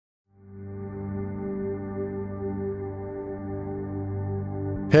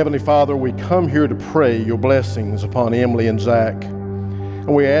Heavenly Father, we come here to pray your blessings upon Emily and Zach.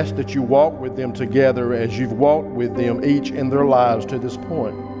 And we ask that you walk with them together as you've walked with them each in their lives to this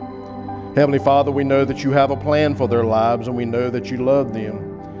point. Heavenly Father, we know that you have a plan for their lives and we know that you love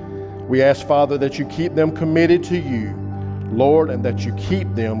them. We ask, Father, that you keep them committed to you, Lord, and that you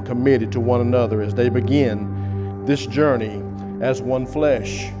keep them committed to one another as they begin this journey as one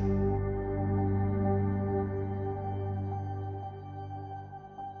flesh.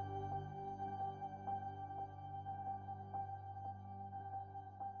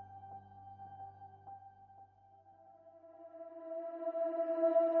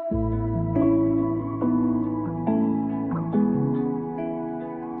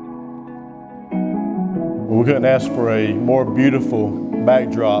 We couldn't ask for a more beautiful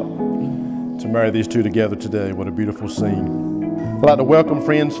backdrop to marry these two together today. What a beautiful scene. I'd like to welcome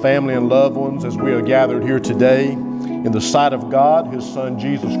friends, family, and loved ones as we are gathered here today in the sight of God, His Son,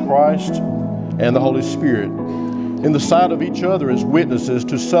 Jesus Christ, and the Holy Spirit, in the sight of each other as witnesses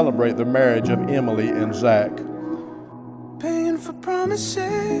to celebrate the marriage of Emily and Zach. Paying for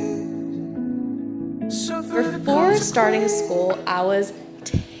promises. Before starting school, I was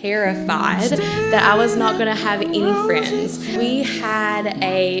terrified that I was not going to have any friends. We had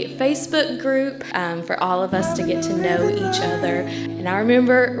a Facebook group for all of us to get to know each other, and I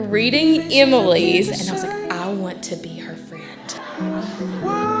remember reading Emily's and I was like, I want to be her friend.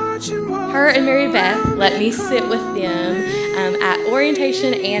 Her and Mary Beth let me sit with them at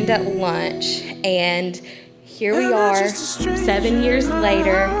orientation and at lunch, and here we are 7 years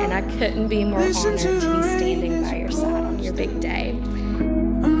later, and I couldn't be more honored to be standing by your side on your big day.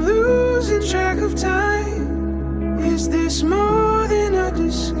 I'm losing track of time. Is this more than a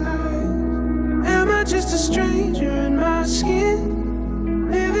disguise? Am I just a stranger in my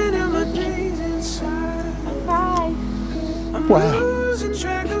skin, living out my days inside? Bye. I'm Wow. losing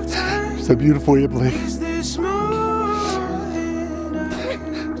track of time. So beautiful, Emily. Is this more than a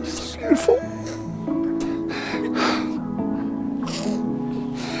So beautiful.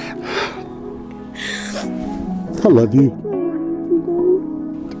 I love you.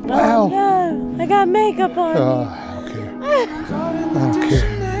 Wow. Oh, no. I got makeup on. I don't care. I don't care.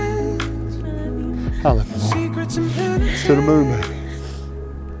 I love you more. secrets and penitence? To the moon, baby.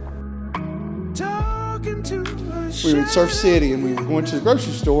 Talking to a We were in Surf City and we were going to the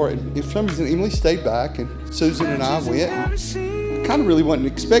grocery store, and for some reason Emily stayed back and Susan and I went. And I kind of really wasn't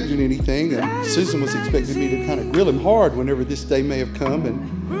expecting anything, and Susan was expecting me to kind of grill him hard whenever this day may have come,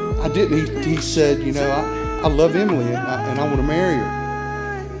 and I didn't. He said, you know, I love Emily and I want to marry her.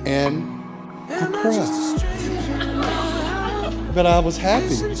 And I cried. But I was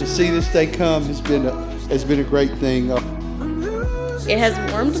happy to see this day come. Has been a great thing. It has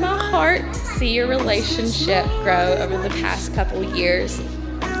warmed my heart to see your relationship grow over the past couple years,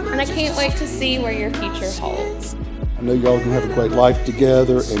 and I can't wait to see where your future holds. I know y'all are gonna have a great life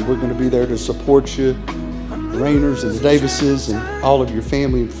together, and we're gonna be there to support you, the Rainers and the Davises and all of your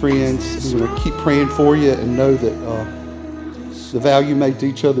family and friends. We're gonna keep praying for you and know that the vow you made to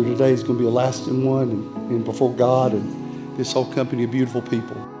each other today is gonna be a lasting one, and before God and this whole company of beautiful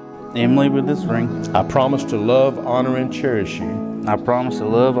people. Emily, with this ring, I promise to love, honor, and cherish you, I promise to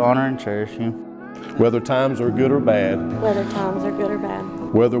love, honor, and cherish you, whether times are good or bad, Whether times are good or bad,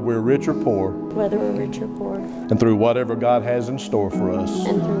 whether we're rich or poor, whether we're rich or poor, and through whatever God has in store for us,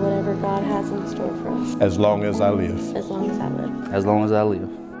 and through whatever God has in store for us, as long as I live. as long as I live. as long as I live.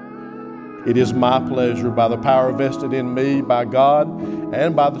 It is my pleasure, by the power vested in me by God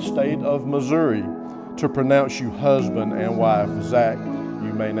and by the state of Missouri, to pronounce you husband and wife. Zach,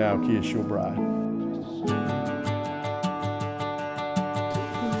 you may now kiss your bride.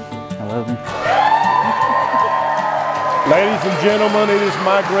 I love you. Ladies and gentlemen, it is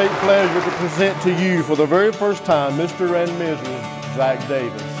my great pleasure to present to you for the very first time Mr. and Mrs. Zach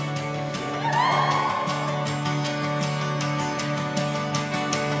Davis.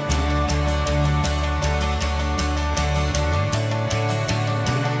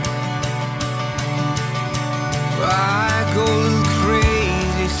 I go a little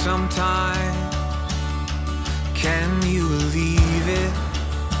crazy sometimes. Can you believe it?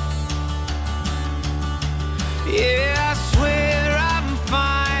 Yeah, I swear I'm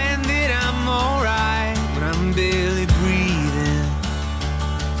fine, that I'm alright, but I'm barely breathing.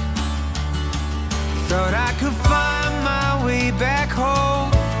 Thought I could find my way back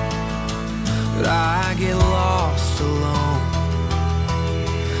home, but I get lost alone.